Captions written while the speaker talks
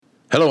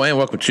Hello and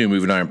welcome to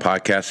Moving Iron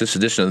Podcast. This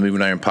edition of the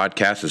Moving Iron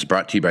Podcast is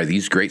brought to you by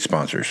these great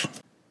sponsors.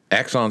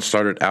 Axon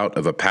started out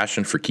of a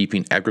passion for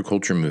keeping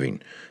agriculture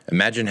moving.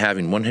 Imagine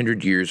having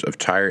 100 years of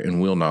tire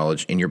and wheel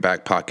knowledge in your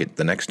back pocket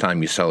the next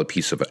time you sell a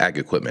piece of ag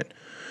equipment.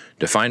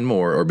 To find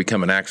more or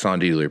become an Axon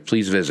dealer,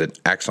 please visit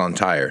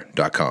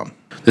axontire.com.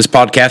 This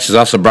podcast is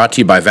also brought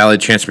to you by Valley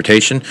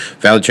Transportation.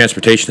 Valley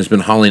Transportation has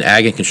been hauling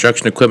ag and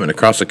construction equipment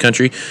across the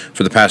country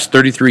for the past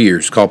 33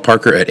 years. Call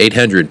Parker at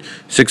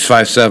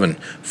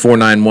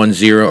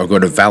 800-657-4910 or go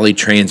to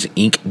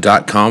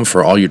valleytransinc.com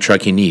for all your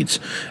trucking needs.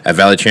 At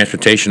Valley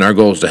Transportation, our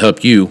goal is to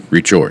help you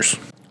reach yours.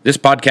 This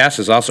podcast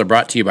is also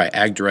brought to you by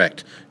Ag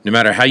Direct. No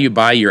matter how you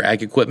buy your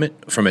ag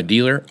equipment, from a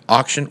dealer,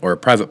 auction, or a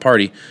private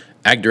party,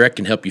 Ag Direct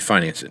can help you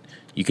finance it.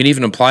 You can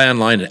even apply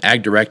online at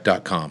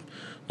agdirect.com.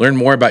 Learn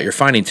more about your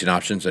financing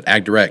options at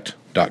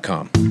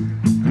agdirect.com.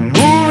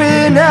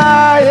 Moving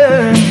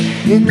higher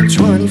in the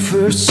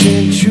 21st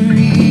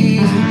century.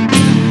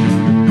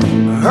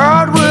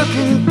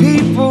 Hard-working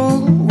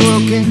people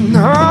working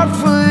hard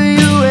for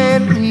you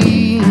and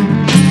me.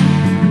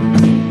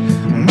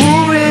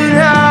 Moving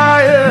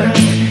higher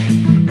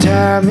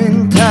time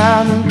and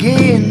time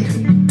again.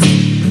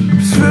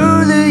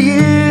 Through the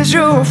years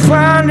you'll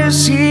find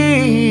us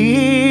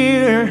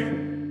here.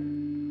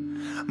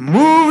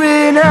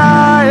 Moving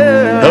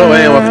higher. Hello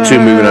and welcome to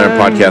Moving Iron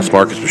Podcast.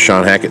 Marcus with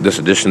Shawn Hackett. This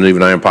edition of the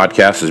Moving Iron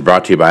Podcast is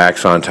brought to you by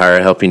Axon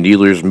Tire, helping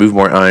dealers move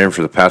more iron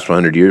for the past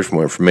 100 years. For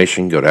more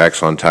information, go to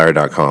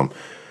axontire.com.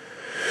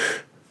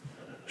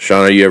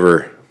 Shawn, are you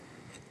ever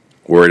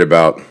worried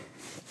about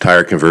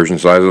tire conversion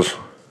sizes?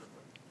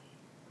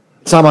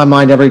 It's on my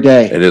mind every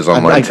day. It is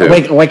on mine too.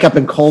 I wake up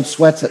in cold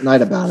sweats at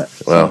night about it.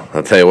 Well,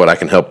 I'll tell you what, I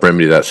can help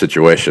remedy that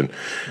situation.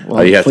 Well,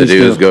 All you have to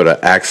do please is go to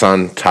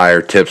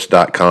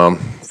axontiretips.com,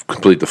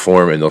 complete the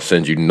form, and they'll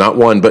send you not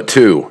one but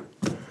two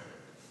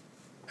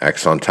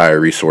Axon Tire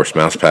Resource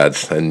mouse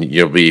pads, and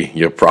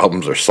your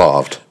problems are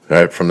solved.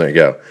 Right from there you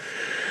go.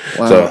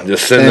 Wow. So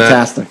just send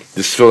Fantastic.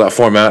 just fill that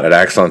form out at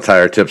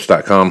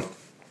axontiretips.com,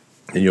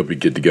 and you'll be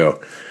good to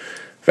go.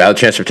 Valley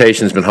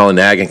Transportation has been hauling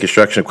ag and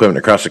construction equipment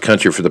across the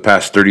country for the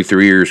past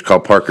 33 years.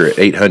 Call Parker at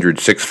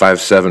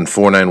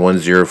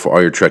 800-657-4910 for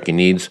all your trucking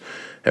needs.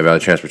 At Valley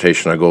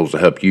Transportation, our goal is to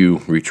help you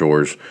reach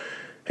yours.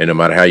 And no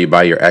matter how you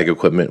buy your ag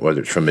equipment, whether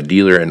it's from a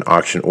dealer, an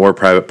auction, or a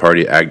private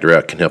party, Ag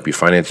Direct can help you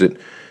finance it.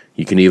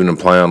 You can even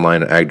apply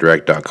online at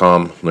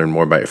agdirect.com. Learn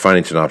more about your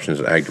financing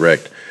options at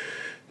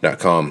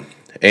agdirect.com.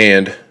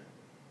 And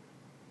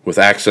with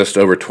access to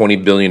over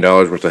 $20 billion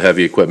worth of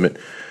heavy equipment,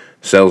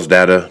 sales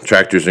data,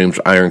 Tractor Zoom's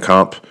Iron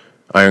Comps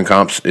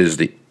is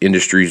the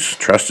industry's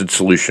trusted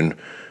solution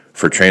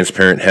for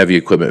transparent heavy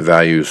equipment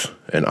values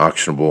and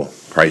auctionable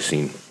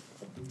pricing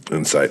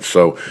insights.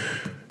 So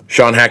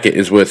Shawn Hackett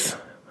is with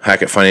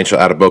Hackett Financial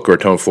out of Boca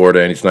Raton,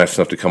 Florida, and he's nice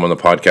enough to come on the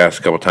podcast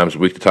a couple times a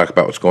week to talk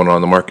about what's going on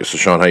in the market. So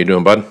Shawn, how you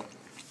doing, bud?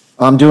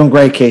 I'm doing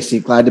great, Casey.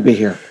 Glad to be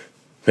here.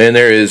 Man,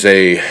 there is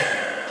a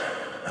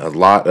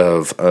lot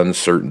of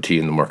uncertainty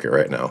in the market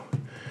right now.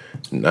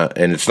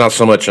 And it's not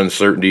so much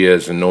uncertainty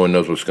as in no one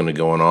knows what's going to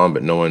go on,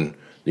 but knowing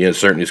the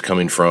uncertainty is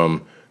coming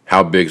from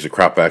how big is the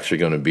crop actually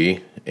going to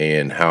be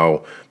and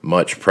how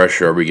much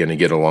pressure are we going to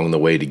get along the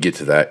way to get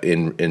to that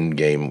end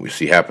game we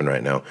see happen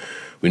right now.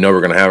 We know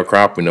we're going to have a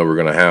crop. We know we're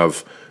going to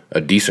have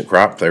a decent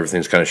crop.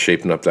 Everything's kind of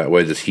shaping up that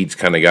way. This heat's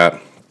kind of got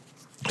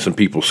some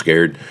people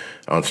scared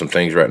on some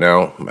things right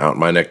now. Out in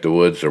my neck of the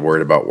woods, they're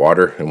worried about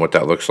water and what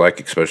that looks like,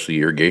 especially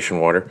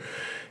irrigation water.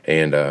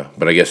 And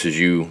but I guess as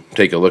you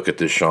take a look at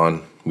this,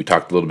 Shawn, we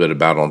talked a little bit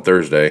about it on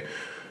Thursday.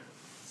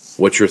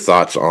 What's your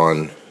thoughts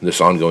on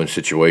this ongoing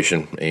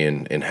situation,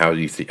 and how do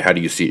you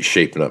see it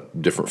shaping up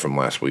different from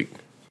last week?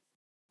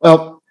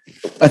 Well,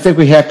 I think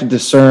we have to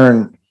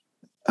discern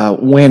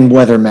when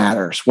weather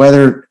matters.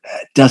 Weather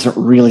doesn't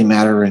really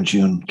matter in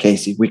June,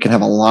 Casey. We can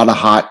have a lot of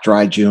hot,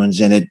 dry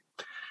Junes, and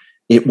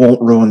it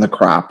won't ruin the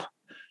crop.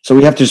 So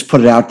we have to just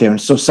put it out there.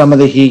 And so some of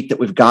the heat that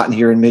we've gotten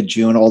here in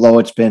mid-June, although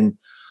it's been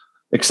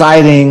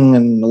exciting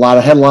and a lot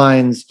of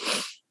headlines,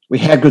 we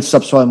had good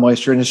subsoil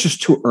moisture, and it's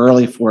just too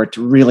early for it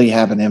to really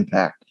have an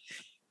impact.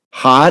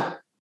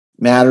 Hot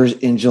matters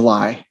in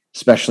July,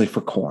 especially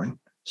for corn.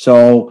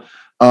 So,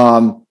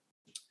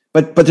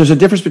 but there's a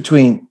difference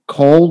between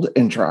cold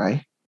and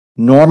dry,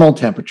 normal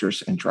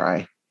temperatures and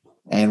dry,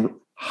 and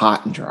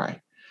hot and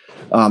dry.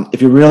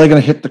 If you're really going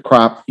to hit the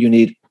crop, you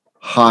need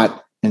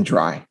hot and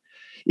dry.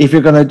 If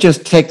you're going to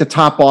just take the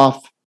top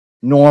off,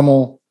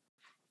 normal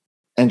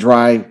and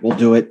dry will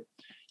do it.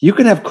 You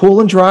can have cool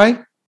and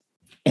dry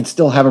and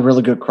still have a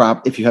really good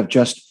crop if you have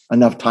just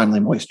enough timely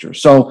moisture.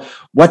 So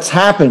what's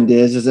happened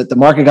is that the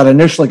market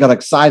initially got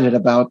excited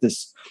about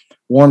this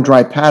warm,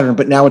 dry pattern,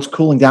 but now it's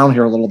cooling down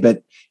here a little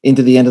bit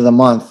into the end of the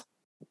month.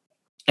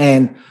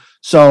 And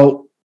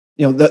so,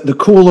 the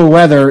cooler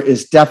weather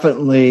is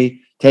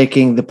definitely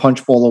taking the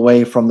punch bowl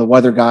away from the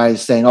weather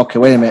guys saying, okay,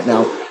 wait a minute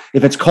now,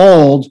 if it's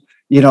cold,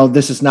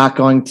 this is not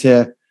going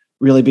to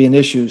really be an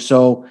issue.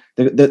 So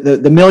the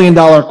 $1 million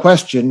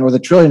question or the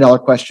 $1 trillion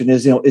question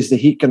is, is the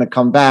heat going to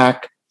come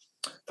back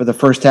for the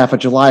first half of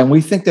July? And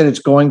we think that it's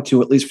going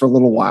to, at least for a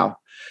little while.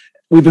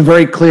 we've been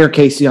very clear,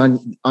 Casey,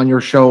 on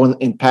your show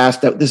in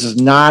past that this is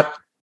not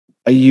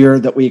a year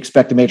that we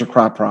expect a major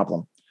crop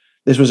problem.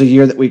 This was a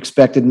year that we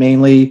expected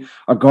mainly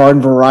a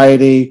garden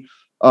variety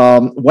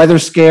weather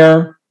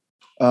scare,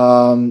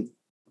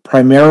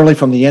 primarily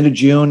from the end of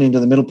June into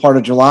the middle part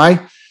of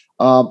July.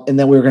 And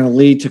then we were going to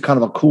lead to kind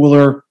of a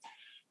cooler,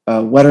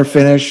 wetter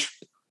finish.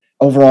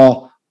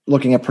 Overall,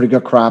 looking at pretty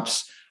good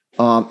crops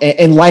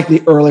and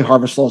likely early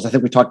harvest lows. I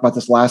think we talked about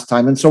this last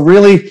time. And so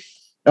really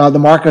the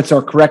markets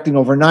are correcting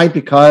overnight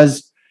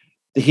because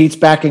the heat's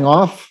backing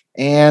off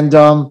and,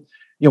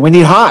 we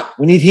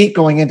need heat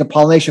going into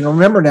pollination. And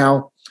remember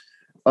now,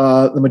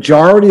 the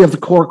majority of the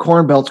core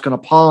corn belt's going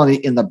to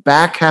pollinate in the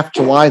back half of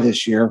July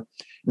this year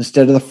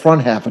instead of the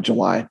front half of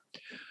July.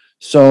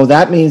 So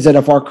that means that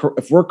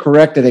if we're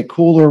correct that a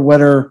cooler,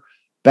 wetter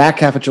back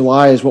half of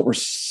July is what we're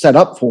set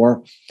up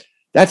for,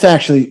 that's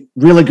actually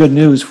really good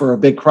news for a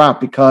big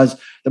crop because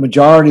the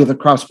majority of the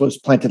crop was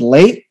planted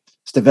late,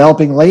 it's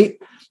developing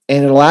late,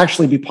 and it'll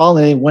actually be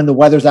pollinating when the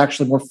weather's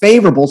actually more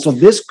favorable. So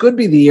this could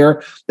be the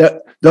year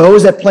that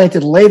those that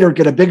planted later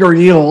get a bigger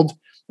yield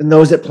than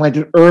those that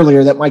planted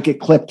earlier that might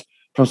get clipped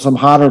from some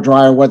hotter,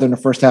 drier weather in the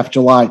first half of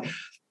July.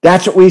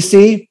 That's what we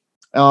see.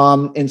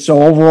 And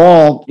so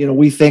overall,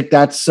 we think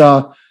that's,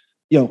 that's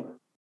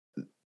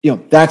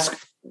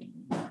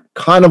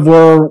kind of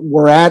where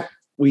we're at.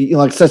 We,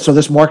 like I said, so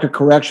this market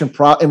correction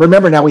and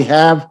remember now we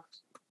have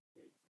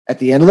at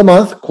the end of the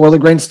month, quarterly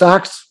grain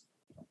stocks,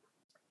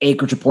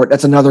 acreage report.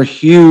 That's another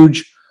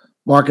huge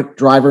market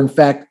driver. In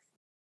fact,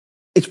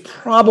 it's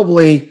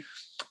probably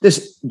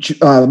this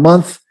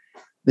month,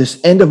 this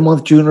end of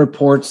month June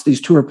reports,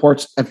 these two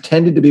reports have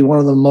tended to be one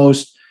of the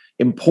most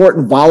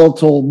important,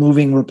 volatile,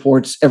 moving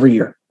reports every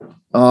year.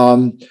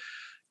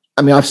 I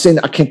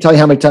can't tell you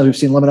how many times we've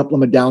seen limit up,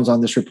 limit downs on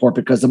this report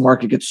because the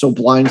market gets so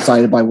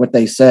blindsided by what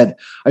they said.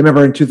 I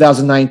remember in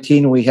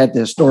 2019, we had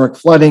the historic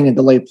flooding and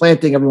delayed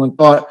planting. Everyone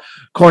thought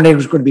corn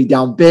acres were going to be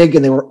down big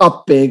and they were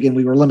up big and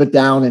we were limit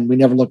down and we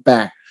never looked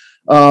back.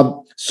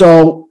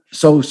 So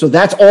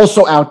that's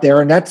also out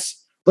there. And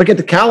that's, look at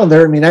the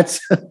calendar. I mean,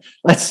 that's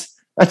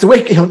a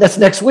week, that's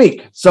next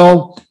week.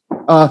 So,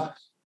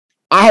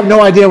 I have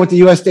no idea what the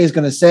USDA is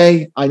going to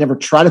say. I never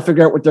try to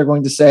figure out what they're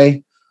going to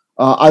say,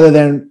 other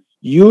than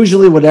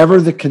usually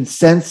whatever the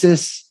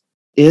consensus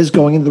is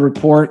going into the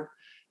report,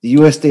 the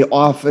USDA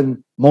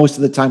often, most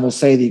of the time, will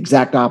say the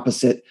exact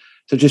opposite.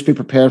 So just be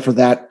prepared for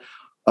that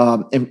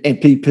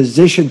and be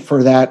positioned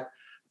for that.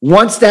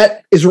 Once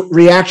that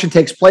reaction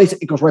takes place,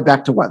 it goes right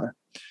back to weather.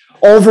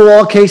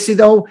 Overall, Casey,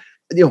 though,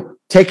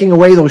 taking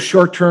away those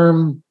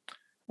short-term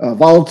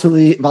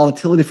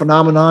volatility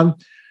phenomenon,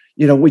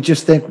 we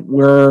just think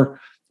we're,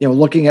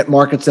 looking at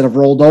markets that have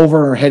rolled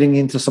over or heading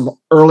into some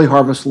early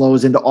harvest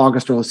lows into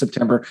August or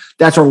September.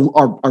 That's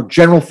our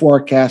general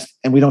forecast,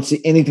 and we don't see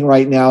anything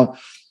right now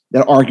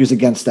that argues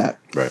against that.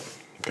 Right.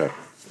 Okay.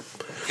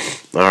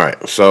 All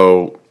right.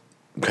 So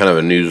kind of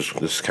a news,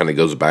 this kind of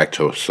goes back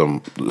to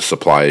some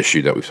supply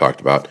issue that we've talked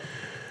about.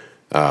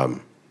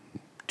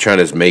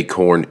 China's May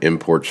corn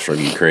imports from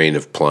Ukraine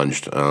have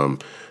plunged.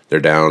 They're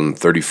down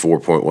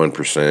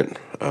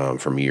 34.1%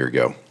 from a year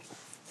ago,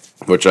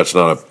 which that's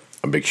not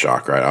a big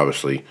shock, right?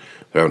 Obviously,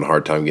 they're having a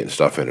hard time getting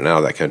stuff in and out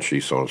of that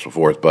country, so on and so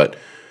forth. But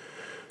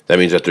that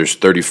means that there's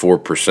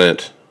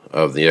 34%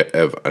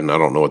 and I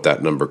don't know what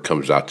that number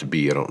comes out to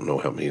be. I don't know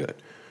how many,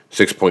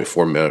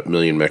 6.4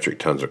 million metric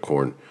tons of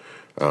corn.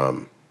 They're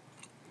going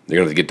to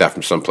have to get that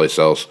from someplace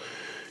else.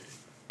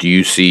 Do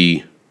you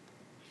see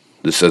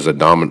this as a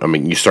domino? I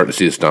mean, you start to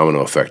see this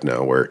domino effect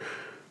now where,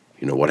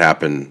 what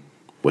happened,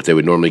 what they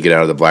would normally get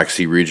out of the Black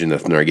Sea region, they're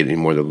not getting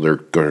any more.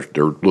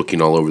 They're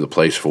looking all over the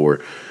place for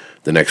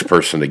the next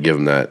person to give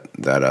them that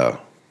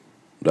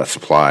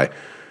supply.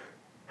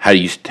 How do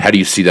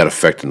you see that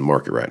affecting the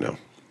market right now?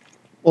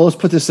 Well, let's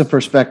put this in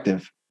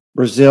perspective.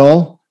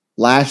 Brazil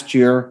last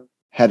year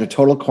had a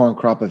total corn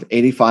crop of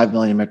 85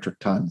 million metric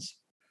tons.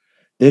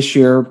 This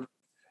year,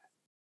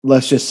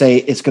 let's just say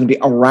it's going to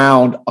be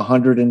around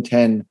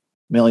 110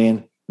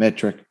 million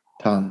metric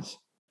tons.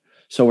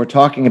 So we're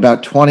talking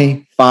about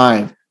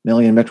 25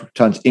 million metric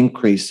tons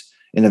increase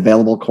in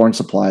available corn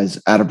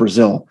supplies out of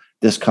Brazil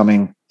this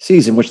coming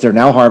season, which they're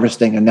now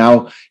harvesting, and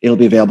now it'll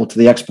be available to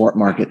the export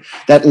market.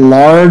 That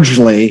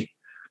largely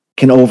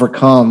can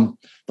overcome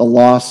the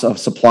loss of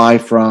supply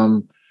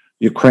from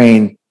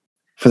Ukraine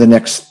for the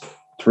next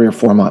 3 or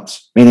 4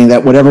 months, meaning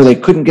that whatever they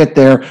couldn't get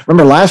there.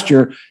 Remember last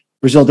year,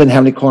 Brazil didn't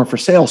have any corn for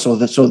sale,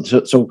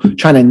 so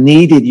China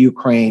needed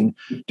Ukraine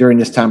during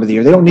this time of the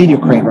year. They don't need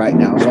Ukraine right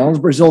now. As long as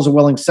Brazil's a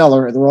willing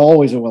seller, they're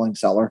always a willing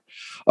seller.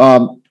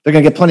 They're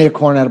going to get plenty of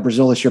corn out of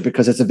Brazil this year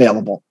because it's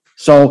available.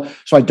 So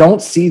I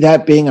don't see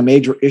that being a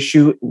major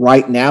issue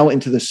right now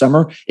into the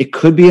summer. It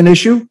could be an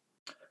issue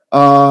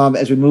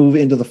as we move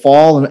into the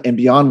fall and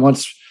beyond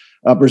once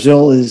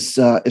Brazil is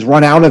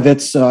run out of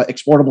its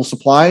exportable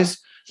supplies.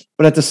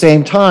 But at the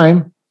same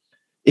time,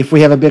 if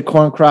we have a big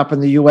corn crop in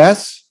the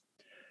U.S.,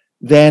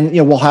 then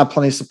we'll have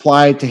plenty of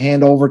supply to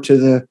hand over to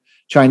the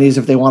Chinese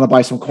if they want to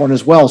buy some corn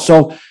as well.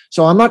 So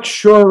I'm not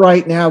sure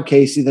right now,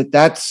 Casey,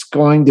 that's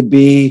going to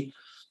be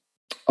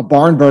a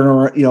barn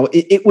burner.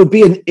 It would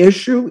be an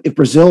issue if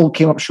Brazil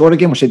came up short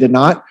again, which they did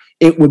not.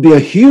 It would be a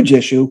huge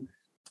issue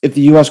if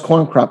the U.S.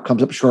 corn crop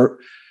comes up short.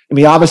 I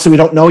mean, obviously we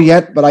don't know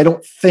yet, but I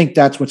don't think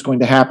that's what's going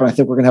to happen. I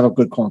think we're going to have a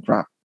good corn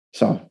crop.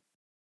 So,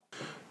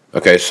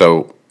 Okay,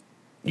 so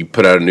you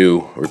put out a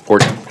new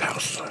report.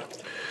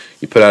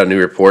 You put out a new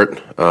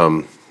report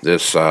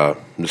this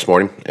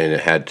morning, and it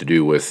had to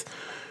do with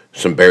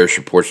some bearish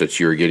reports that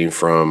you were getting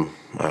from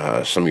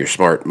some of your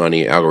smart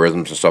money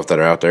algorithms and stuff that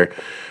are out there.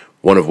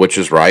 One of which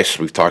is rice.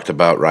 We've talked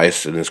about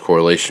rice and its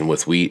correlation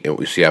with wheat and what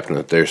we see happening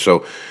out there.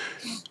 So,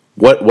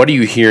 what are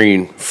you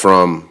hearing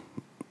from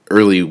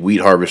early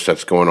wheat harvest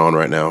that's going on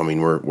right now? I mean,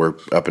 we're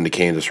up into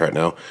Kansas right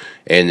now,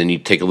 and then you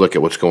take a look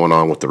at what's going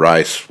on with the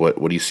rice. What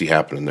do you see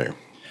happening there?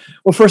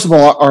 Well, first of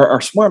all, our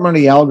smart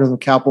money algorithm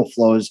capital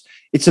flows,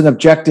 it's an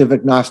objective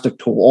agnostic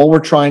tool. All we're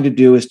trying to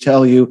do is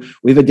tell you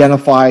we've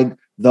identified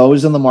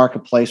those in the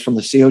marketplace from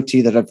the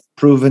COT that have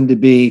proven to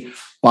be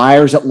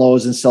buyers at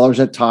lows and sellers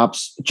at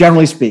tops.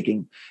 Generally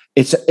speaking,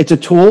 it's a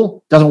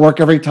tool, doesn't work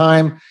every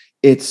time.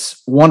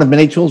 It's one of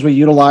many tools we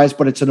utilize,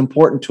 but it's an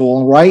important tool.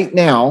 And right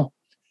now,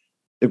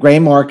 the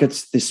grain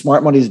markets, the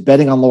smart money is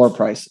betting on lower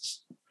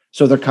prices.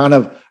 So they're kind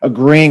of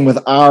agreeing with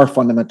our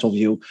fundamental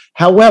view.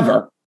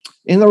 However,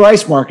 in the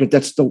rice market,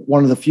 that's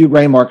one of the few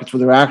grain markets where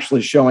they're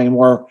actually showing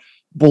more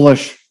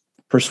bullish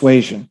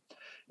persuasion.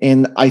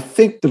 And I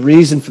think the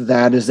reason for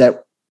that is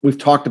that we've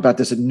talked about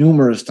this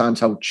numerous times,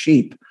 how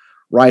cheap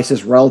rice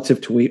is relative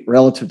to wheat,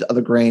 relative to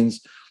other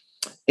grains.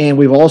 And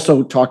we've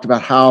also talked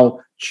about how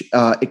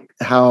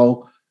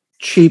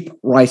cheap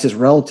rice is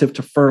relative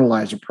to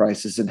fertilizer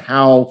prices, and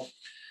how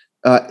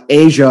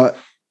Asia,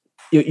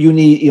 you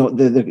need,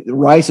 the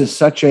rice is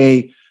such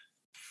a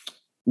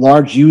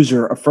large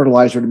user of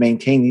fertilizer to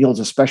maintain yields,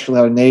 especially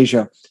out in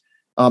Asia.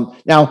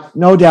 Now,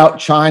 no doubt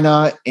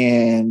China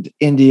and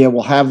India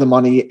will have the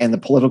money and the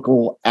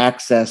political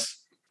access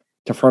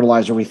to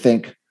fertilizer, we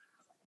think,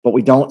 but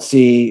we don't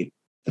see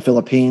the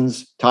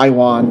Philippines,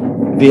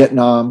 Taiwan,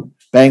 Vietnam,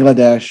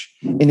 Bangladesh,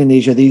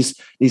 Indonesia, these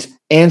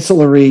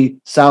ancillary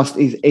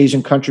Southeast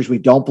Asian countries. We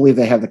don't believe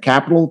they have the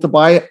capital to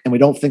buy it, and we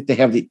don't think they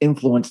have the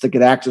influence to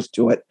get access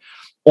to it.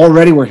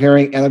 Already we're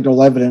hearing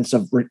anecdotal evidence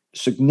of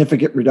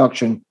significant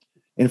reduction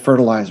in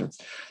fertilizer.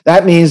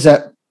 That means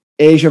that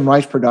Asian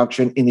rice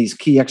production in these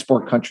key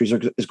export countries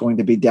is going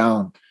to be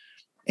down,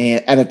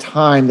 and at a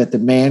time that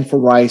demand for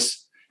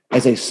rice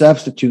as a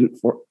substitute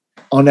for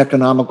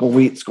uneconomical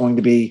wheat is going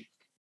to be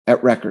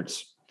at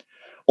records.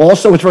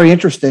 Also, it's very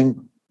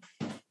interesting.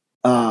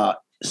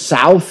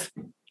 South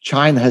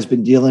China has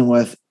been dealing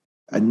with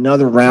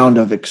another round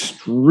of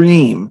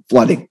extreme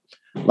flooding,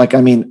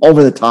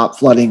 over the top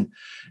flooding.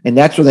 And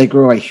that's where they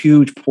grow a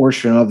huge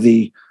portion of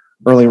the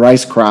early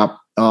rice crop.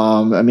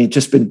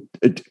 Just been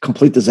a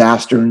complete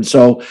disaster. And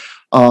so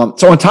on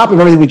top of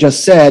everything we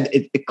just said,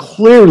 it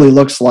clearly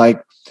looks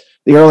like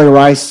the early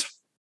rice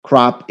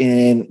crop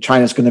in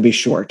China is going to be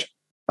short.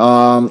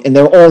 And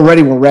they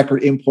already were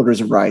record importers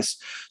of rice.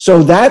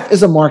 So that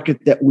is a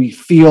market that we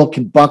feel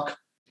can buck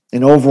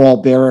an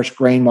overall bearish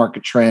grain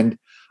market trend,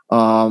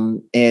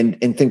 and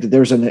think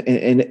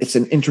that it's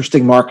an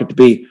interesting market to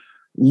be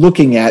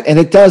looking at. And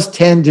it does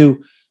tend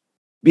to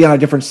be on a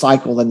different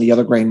cycle than the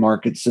other grain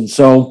markets. And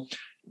so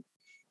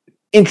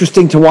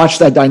interesting to watch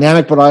that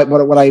dynamic. But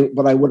what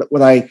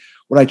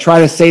I try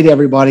to say to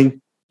everybody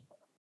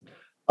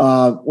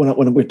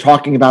when we're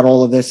talking about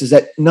all of this is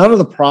that none of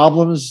the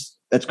problems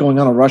that's going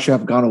on in Russia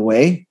have gone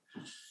away.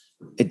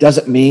 It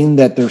doesn't mean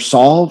that they're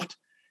solved.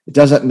 It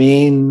doesn't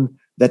mean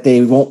that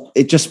they won't.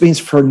 It just means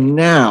for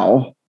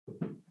now,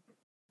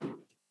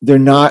 they're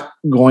not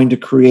going to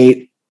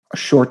create a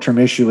short-term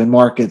issue in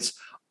markets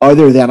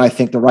other than, I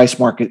think, the rice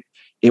market,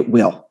 it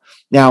will.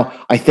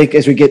 Now, I think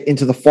as we get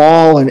into the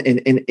fall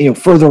and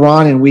further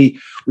on, and we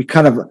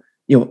kind of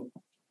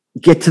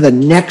get to the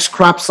next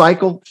crop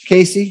cycle,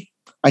 Casey,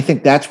 I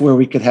think that's where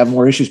we could have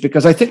more issues,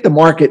 because I think the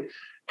market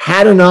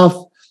had enough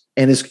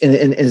and is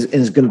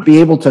going to be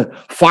able to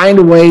find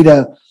a way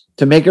to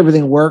make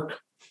everything work.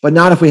 But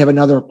not if we have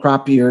another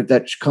crop year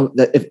that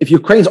if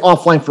Ukraine's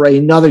offline for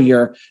another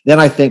year, then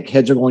I think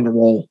heads are going to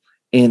roll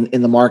in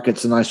the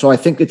markets. And so I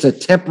think it's a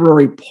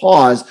temporary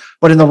pause.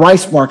 But in the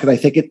rice market, I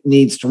think it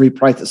needs to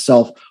reprice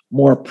itself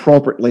more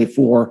appropriately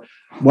for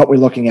what we're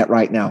looking at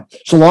right now.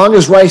 So long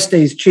as rice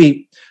stays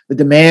cheap, the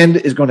demand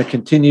is going to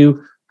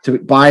continue to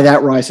buy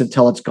that rice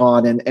until it's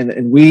gone.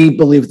 And we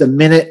believe the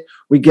minute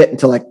we get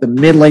into like the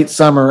mid-late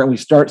summer and we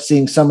start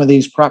seeing some of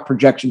these crop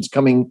projections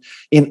coming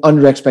in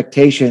under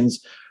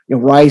expectations,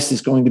 rice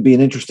is going to be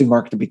an interesting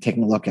market to be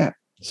taking a look at.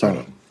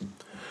 So,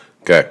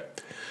 okay.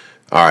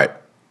 All right.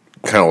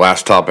 Kind of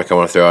last topic I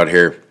want to throw out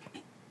here.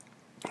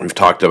 We've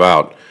talked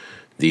about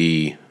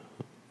the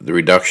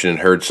reduction in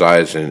herd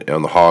size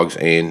on the hogs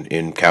and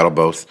in cattle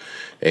both.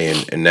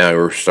 And now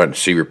we're starting to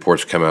see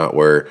reports come out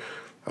where,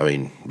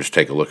 just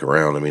take a look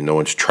around. No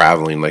one's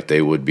traveling like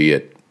they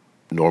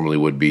normally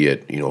would be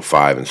at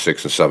 $5 and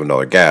 $6 and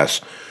 $7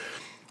 gas.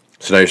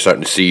 So now you're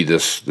starting to see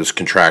this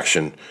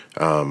contraction,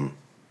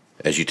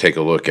 as you take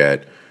a look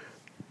at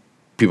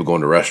people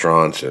going to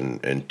restaurants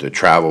and to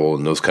travel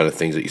and those kind of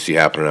things that you see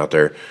happening out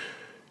there.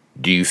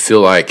 Do you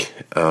feel like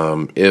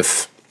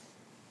if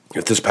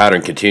this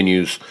pattern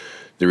continues,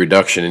 the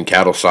reduction in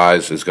cattle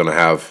size is going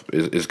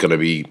to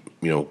be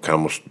kind of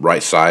almost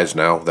right size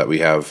now that we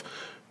have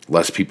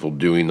less people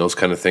doing those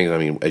kind of things? I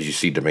mean, as you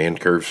see demand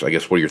curves, I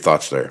guess, what are your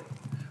thoughts there?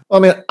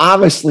 Well, I mean,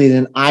 obviously, in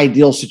an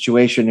ideal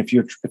situation, if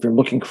you're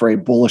looking for a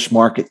bullish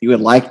market, you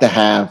would like to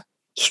have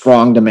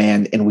strong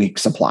demand and weak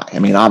supply. I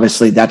mean,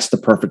 obviously, that's the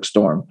perfect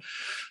storm.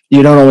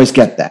 You don't always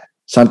get that.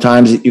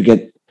 Sometimes you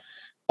get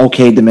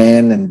okay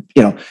demand, and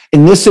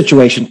in this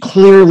situation,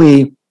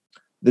 clearly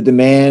the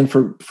demand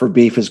for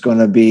beef is going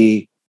to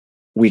be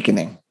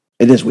weakening.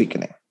 It is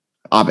weakening,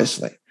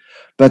 obviously,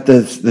 but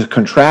the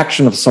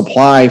contraction of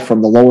supply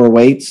from the lower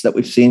weights that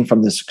we've seen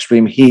from this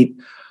extreme heat,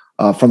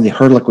 from the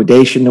herd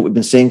liquidation that we've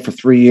been seeing for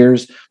 3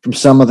 years, from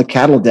some of the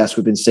cattle deaths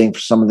we've been seeing for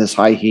some of this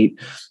high heat,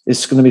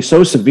 is going to be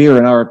so severe,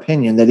 in our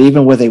opinion, that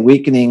even with a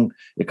weakening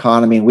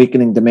economy and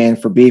weakening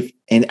demand for beef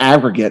in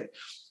aggregate,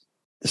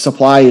 the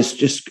supply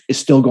is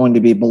still going to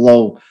be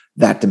below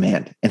that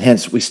demand. And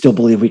hence, we still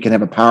believe we can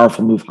have a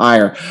powerful move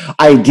higher.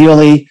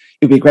 Ideally,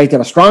 it would be great to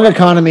have a strong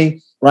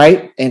economy,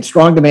 right? And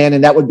strong demand,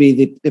 and that would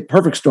be the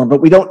perfect storm.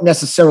 But we don't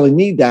necessarily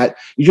need that.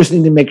 You just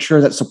need to make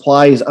sure that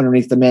supply is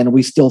underneath demand, and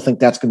we still think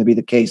that's going to be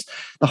the case.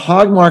 The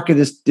hog market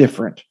is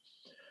different.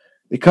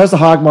 Because the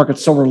hog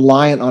market's so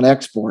reliant on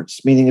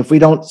exports, meaning if we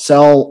don't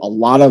sell a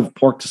lot of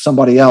pork to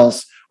somebody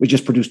else, we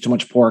just produce too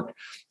much pork,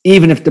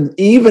 even if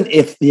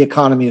the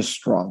economy is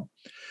strong.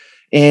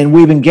 And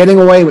we've been getting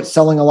away with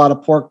selling a lot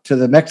of pork to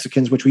the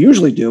Mexicans, which we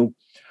usually do,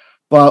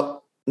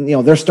 but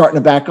they're starting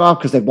to back off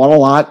because they bought a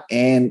lot,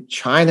 and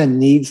China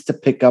needs to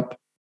pick up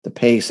the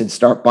pace and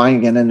start buying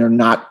again, and they're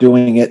not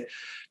doing it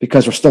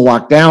because we're still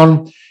locked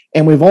down.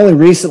 And we've only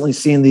recently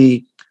seen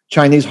the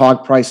Chinese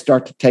hog price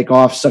start to take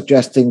off,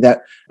 suggesting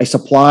that a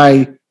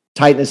supply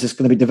tightness is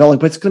going to be developing,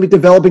 but it's going to be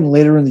developing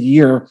later in the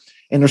year,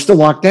 and they're still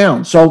locked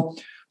down. So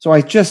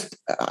I'm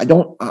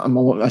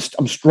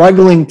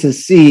struggling to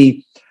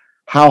see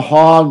how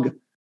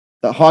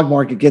the hog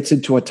market gets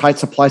into a tight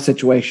supply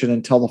situation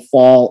until the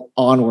fall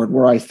onward,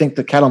 where I think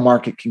the cattle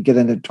market can get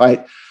into a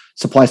tight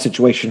supply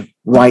situation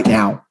right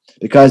now.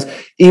 Because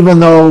even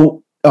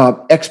though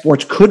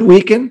exports could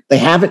weaken, they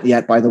haven't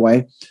yet, by the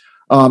way,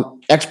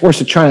 exports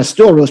to China is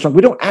still really strong.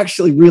 We don't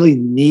actually really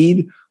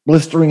need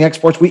blistering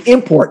exports. We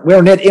import. We're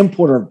a net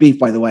importer of beef,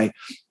 by the way,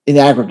 in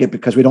aggregate,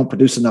 because we don't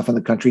produce enough in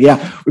the country.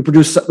 Yeah,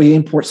 we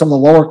import some of the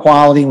lower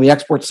quality, and we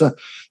export the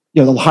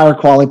higher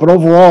quality. But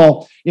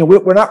overall,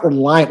 we're not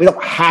reliant. We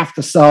don't have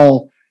to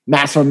sell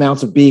massive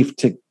amounts of beef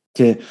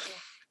to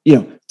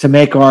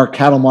make our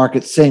cattle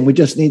market sing. We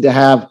just need to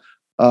have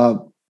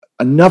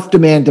enough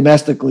demand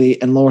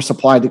domestically and lower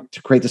supply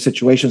to create the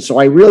situation. So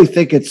I really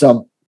think it's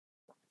I'm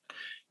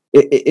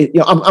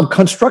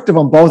constructive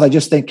on both. I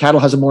just think cattle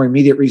has a more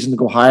immediate reason to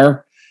go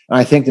higher. And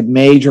I think the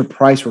major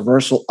price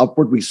reversal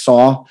upward we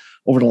saw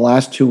over the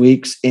last 2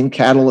 weeks in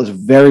cattle is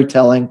very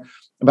telling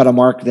about a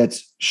market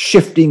that's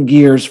shifting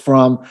gears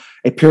from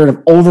a period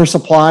of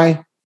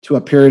oversupply to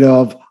a period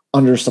of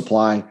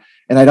undersupply.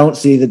 And I don't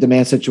see the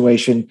demand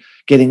situation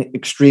getting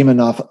extreme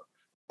enough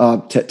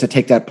to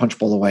take that punch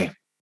bowl away.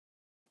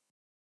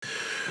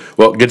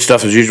 Well, good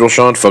stuff as usual,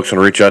 Shawn. Folks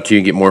want to reach out to you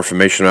and get more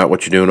information about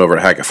what you're doing over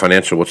at Hackett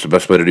Financial. What's the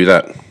best way to do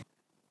that?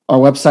 Our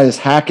website is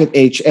Hackett,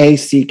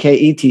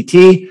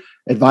 Hackett,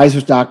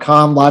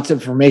 advisors.com. Lots of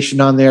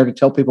information on there to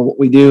tell people what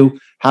we do,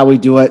 how we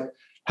do it,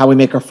 how we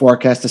make our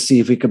forecast, to see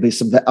if we could be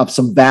of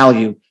some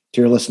value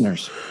to your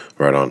listeners.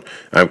 Right on.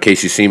 I'm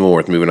Casey Seymour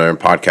with Moving Iron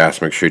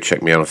Podcast. Make sure you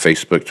check me out on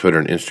Facebook, Twitter,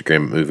 and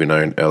Instagram at Moving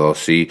Iron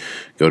LLC.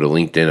 Go to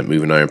LinkedIn at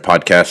Moving Iron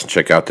Podcast and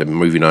check out the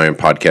Moving Iron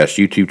Podcast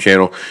YouTube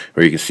channel,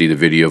 where you can see the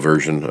video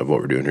version of what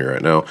we're doing here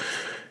right now.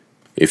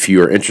 If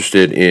you are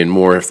interested in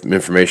more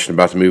information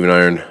about the Moving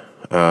Iron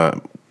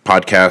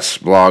podcasts,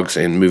 blogs,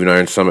 and Moving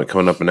Iron Summit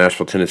coming up in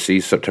Nashville, Tennessee,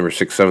 September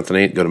 6th, 7th,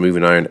 and 8th, go to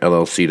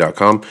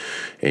movingironllc.com,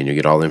 and you'll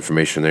get all the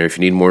information there. If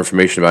you need more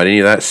information about any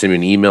of that, send me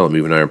an email at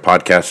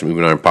movingironpodcast at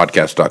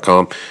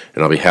movingironpodcast.com,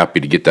 and I'll be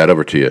happy to get that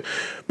over to you.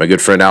 My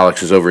good friend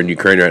Alex is over in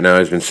Ukraine right now.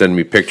 He's been sending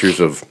me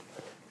pictures of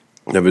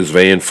his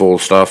van full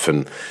of stuff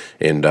and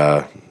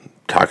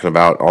talking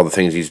about all the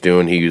things he's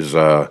doing. He's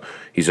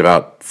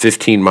about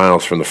 15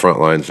 miles from the front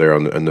lines there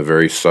on the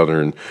very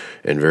southern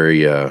and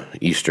very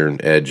eastern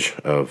edge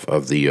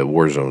of the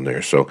war zone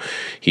there. So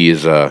he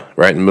is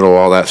right in the middle of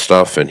all that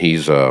stuff, and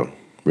he's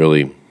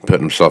really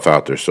putting himself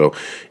out there. So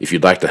if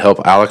you'd like to help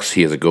Alex,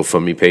 he has a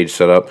GoFundMe page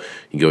set up.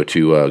 You go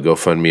to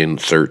GoFundMe and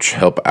search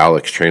Help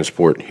Alex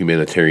Transport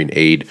Humanitarian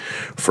Aid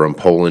from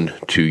Poland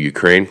to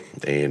Ukraine,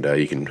 and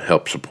you can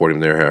help support him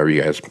there however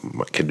you guys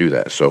can do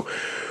that. So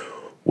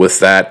with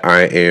that,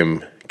 I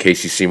am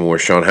Casey Seymour,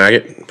 Shawn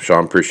Hackett.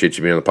 Shawn, appreciate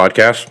you being on the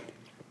podcast.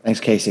 Thanks,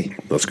 Casey.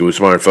 Let's go with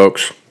some iron,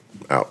 folks.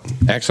 Out.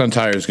 Axon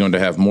Tire is going to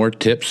have more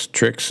tips,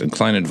 tricks, and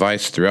client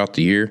advice throughout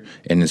the year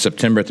and in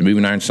September at the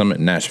Moving Iron Summit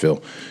in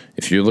Nashville.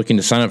 If you're looking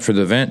to sign up for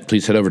the event,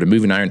 please head over to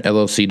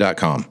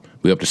movingironllc.com.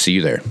 We hope to see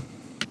you there.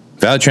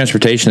 Valley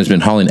Transportation has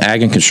been hauling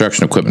ag and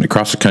construction equipment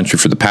across the country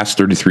for the past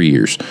 33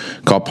 years.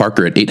 Call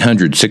Parker at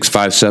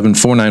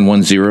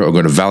 800-657-4910 or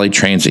go to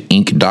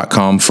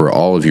valleytransitinc.com for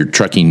all of your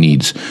trucking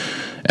needs.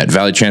 At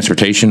Valley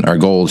Transportation, our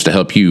goal is to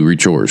help you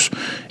reach yours.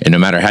 And no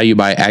matter how you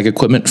buy ag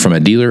equipment from a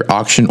dealer,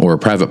 auction, or a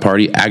private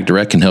party,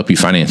 AgDirect can help you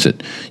finance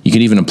it. You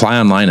can even apply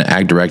online at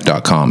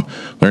agdirect.com.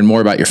 Learn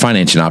more about your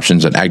financing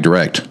options at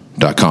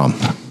agdirect.com.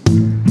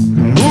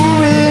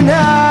 Moving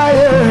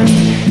higher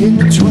in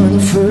the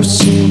 21st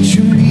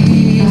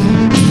century.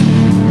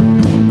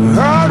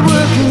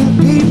 Hard-working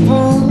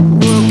people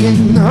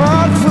working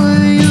hard for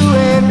you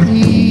and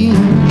me.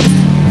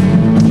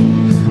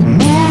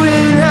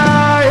 Moving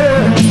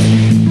higher,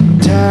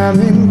 time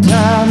and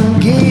time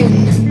again.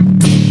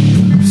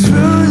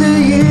 Through the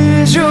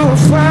years you'll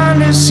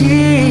find us here.